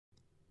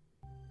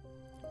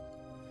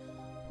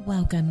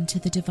Welcome to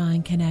the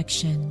Divine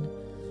Connection.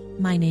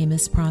 My name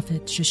is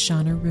Prophet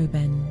Shoshana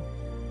Rubin.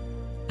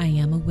 I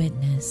am a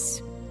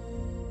witness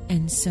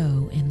and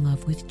so in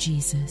love with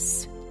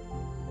Jesus.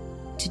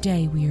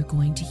 Today we are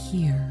going to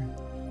hear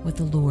what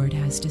the Lord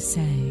has to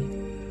say.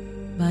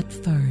 But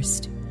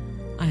first,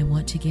 I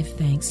want to give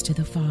thanks to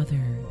the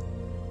Father,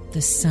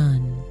 the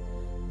Son,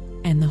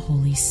 and the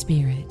Holy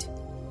Spirit.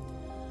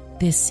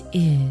 This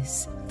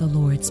is the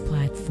Lord's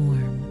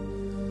platform.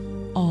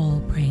 All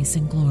praise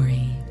and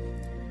glory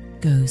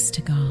goes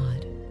to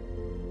God.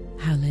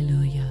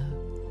 Hallelujah.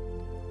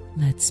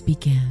 Let's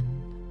begin.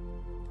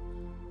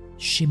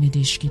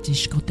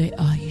 Shimidishkitishkote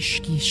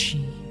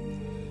ahishkishi.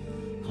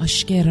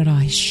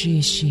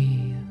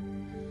 Ashkerarahishishi.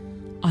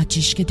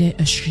 Atishkede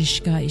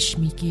ashrishka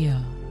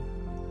ishmikia.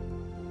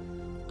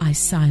 I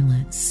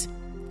silence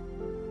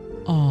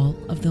all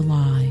of the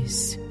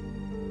lies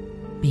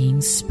being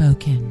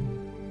spoken.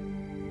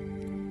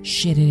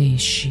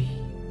 Shirishi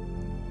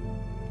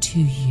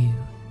to you.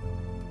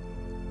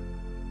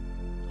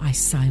 I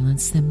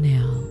silence them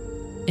now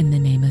in the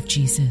name of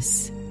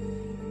Jesus.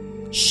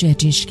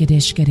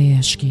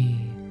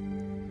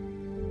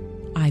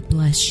 I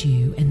bless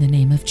you in the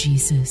name of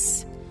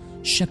Jesus.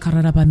 You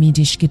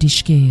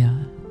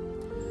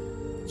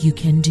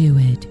can do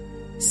it,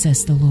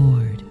 says the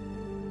Lord.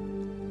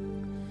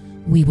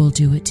 We will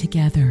do it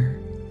together.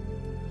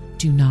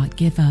 Do not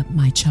give up,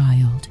 my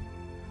child.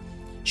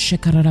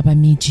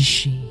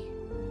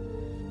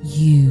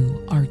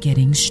 You are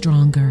getting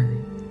stronger.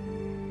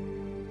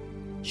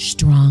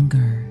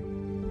 Stronger,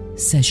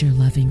 says your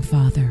loving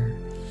Father.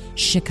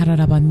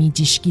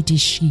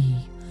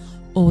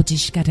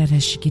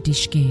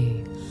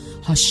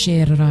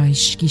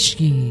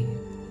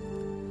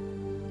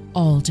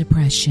 All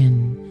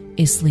depression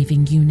is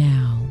leaving you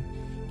now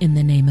in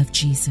the name of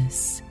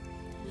Jesus.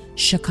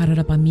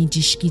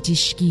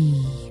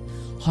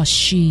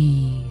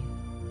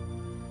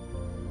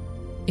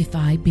 If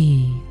I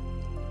be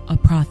a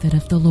prophet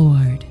of the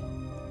Lord,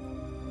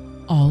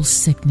 all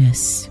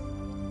sickness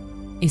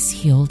is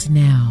healed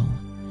now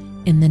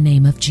in the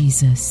name of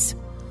Jesus.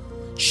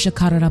 I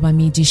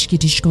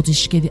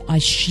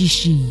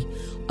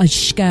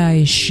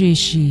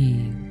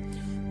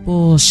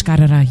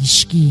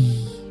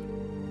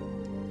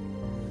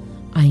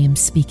am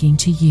speaking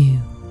to you,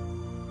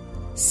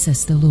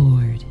 says the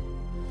Lord.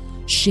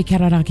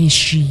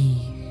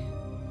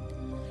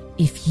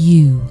 If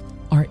you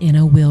are in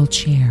a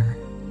wheelchair,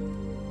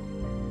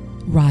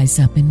 rise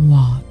up and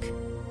walk,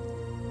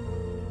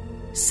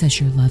 says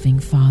your loving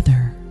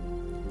Father.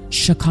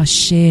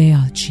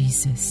 Shakashea,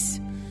 Jesus.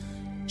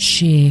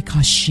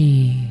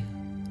 Shekashi.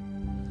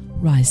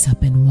 Rise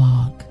up and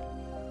walk,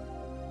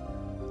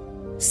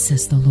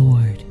 says the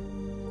Lord.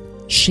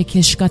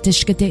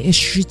 Shikishkatishkate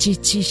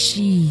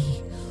ishrichichi.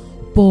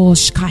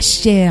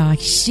 Boshkashea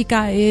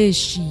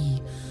shikaeshi.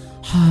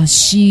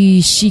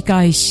 Hashi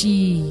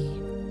shikaishi.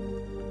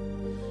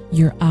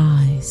 Your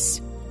eyes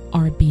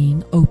are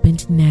being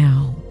opened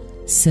now,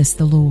 says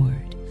the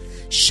Lord.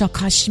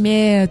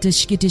 Shakashmer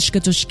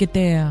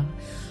dishkitishkatoshkitea.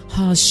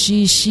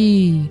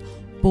 Hashishi.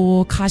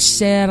 Bo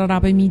kasher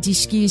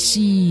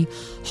rabamidishkishi.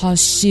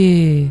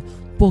 Hashi.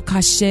 Bo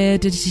kasher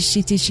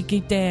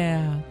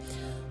dishkitishkitea.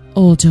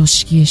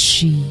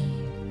 Odoshkishi.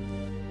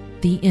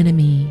 The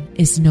enemy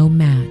is no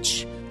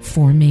match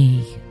for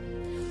me.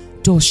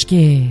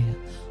 Doshke.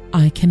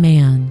 I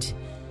command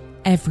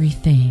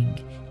everything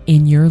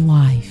in your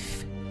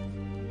life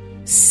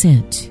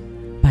sent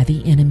by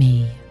the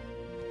enemy,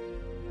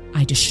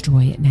 I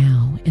destroy it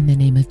now in the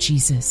name of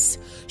Jesus.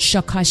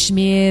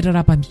 Shakashmir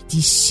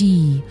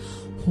rabamidishi.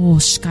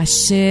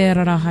 Hoshkasher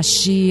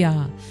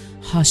rahashia.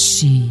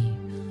 Hashi.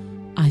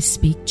 I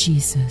speak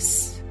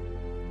Jesus.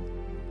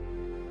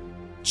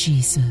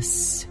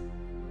 Jesus.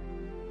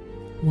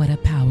 What a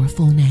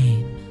powerful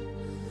name.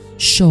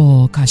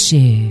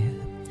 Shokasher.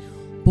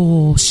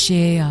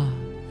 Boshea.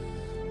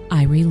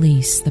 I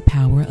release the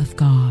power of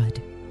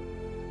God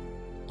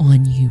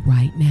on you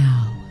right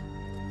now.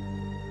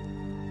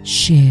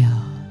 Shea.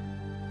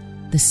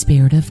 The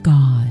Spirit of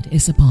God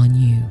is upon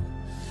you.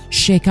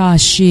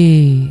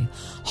 Shekashi.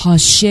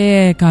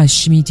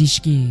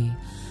 Hashekashmitishki.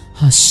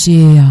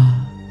 Hashea.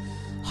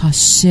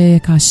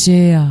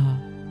 Hashekashea.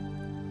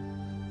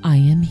 I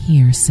am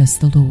here, says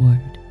the Lord.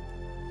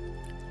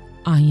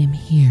 I am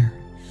here.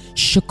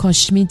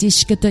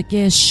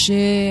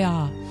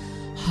 Shukashmitishkatageshea.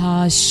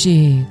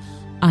 Hashi.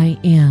 I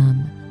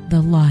am the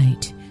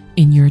light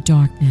in your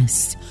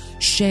darkness.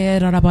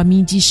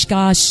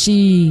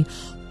 Sherabamidishkashi.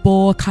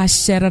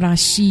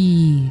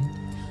 Bokasherashi.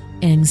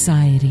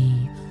 Anxiety,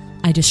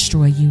 I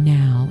destroy you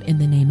now in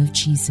the name of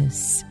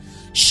Jesus.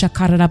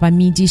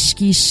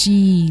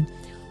 Shakarabamidishkishi.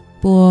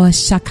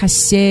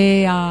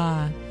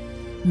 Boshakashea.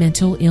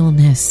 Mental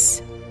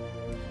illness,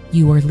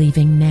 you are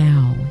leaving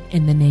now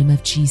in the name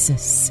of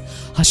Jesus.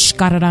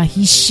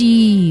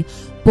 Hashkararahishi.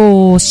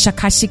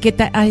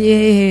 Boshakashiketa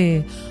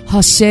aye.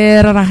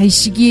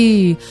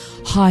 Hasherahishigi.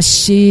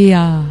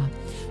 Hashea.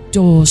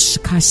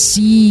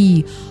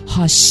 Doshkashi.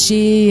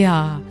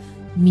 Hashea.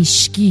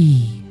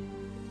 Mishki.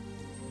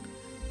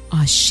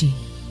 Ashi.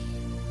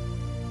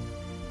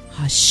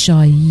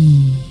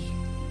 Hashai.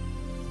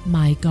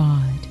 My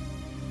God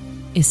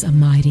is a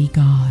mighty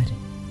God.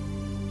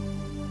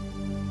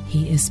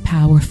 He is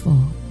powerful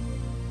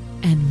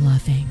and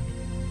loving.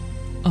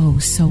 Oh,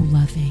 so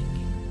loving.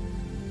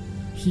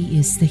 He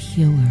is the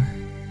healer.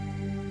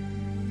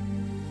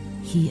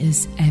 He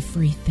is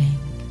everything.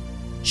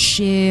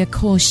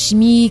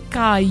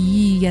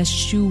 Shekoshmikai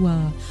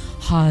Yeshua.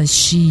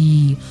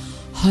 Hashi.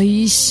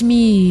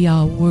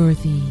 Haishmiya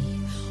worthy.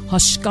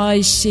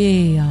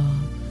 Hashkaisheya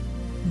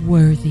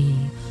worthy.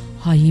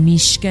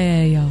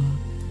 Haimishkeya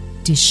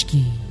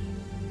Dishki.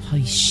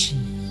 Haishi.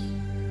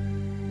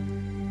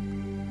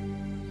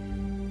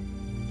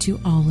 To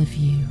all of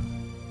you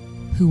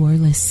who are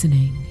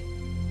listening,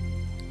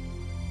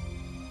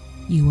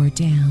 you are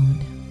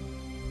down.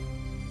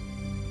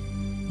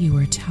 You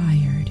are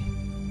tired.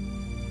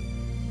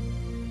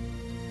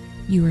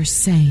 You are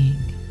saying,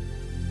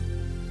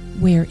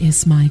 "Where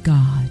is my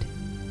God?"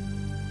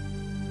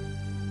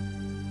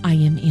 I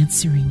am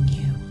answering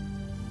you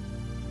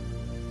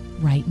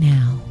right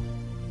now.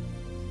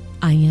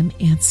 I am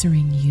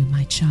answering you,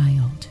 my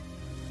child.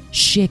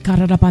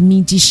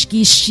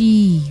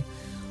 Shekarabamidishkishi.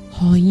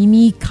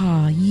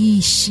 Hoimika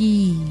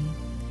yishi.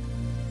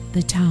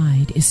 The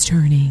tide is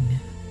turning.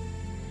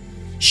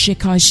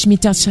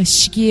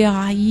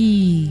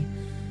 Shikashmitashashkiai.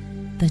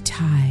 The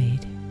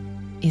tide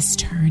is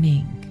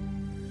turning.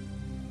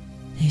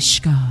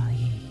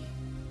 Ishkai.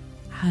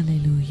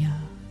 Hallelujah.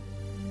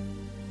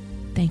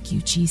 Thank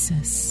you,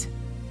 Jesus.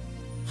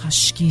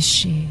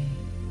 Hashkishi.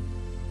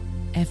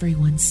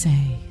 Everyone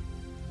say,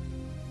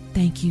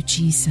 thank you,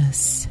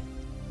 Jesus.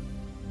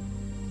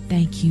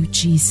 Thank you,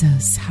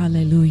 Jesus.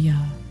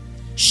 Hallelujah.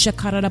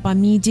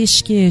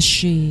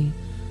 Shakarabamidishkishi.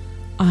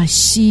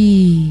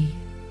 Ashi.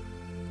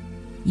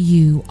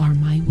 You are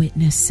my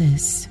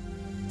witnesses,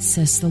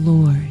 says the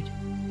Lord.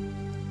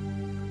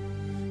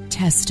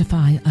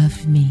 Testify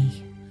of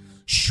me.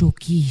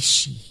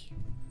 Shokishi.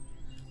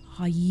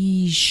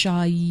 Hayi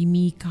shai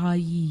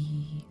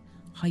mikai.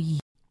 Hayi.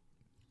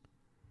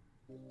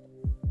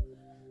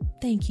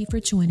 Thank you for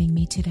joining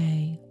me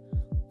today.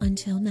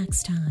 Until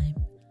next time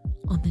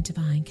on The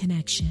Divine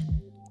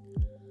Connection.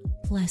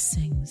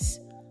 Blessings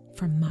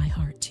from my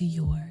heart to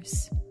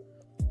yours.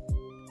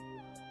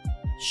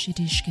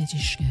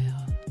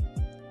 Shidishkedishkea.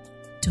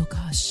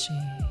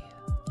 Dokashi.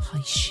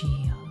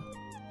 Haishia.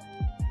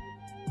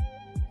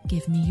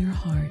 Give me your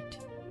heart,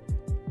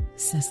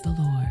 says the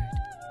Lord.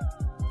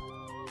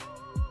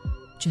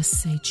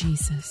 Just say,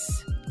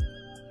 Jesus,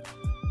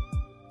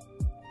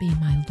 be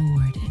my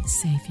Lord and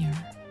Savior.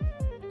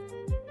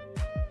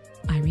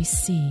 I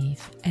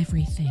receive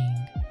everything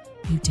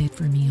you did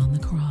for me on the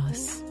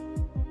cross.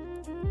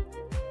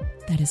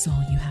 That is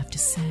all you have to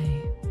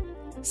say,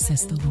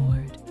 says the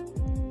Lord.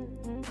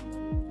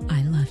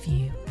 I love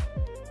you.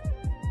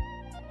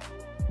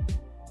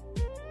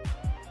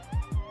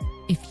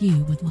 If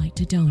you would like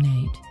to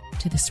donate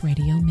to this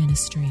radio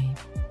ministry,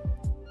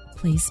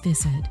 please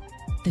visit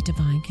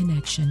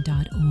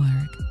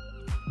thedivineconnection.org.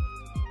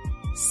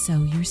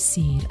 Sow your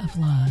seed of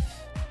love.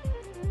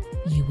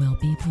 You will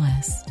be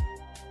blessed.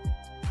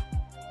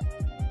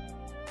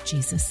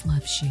 Jesus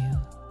loves you.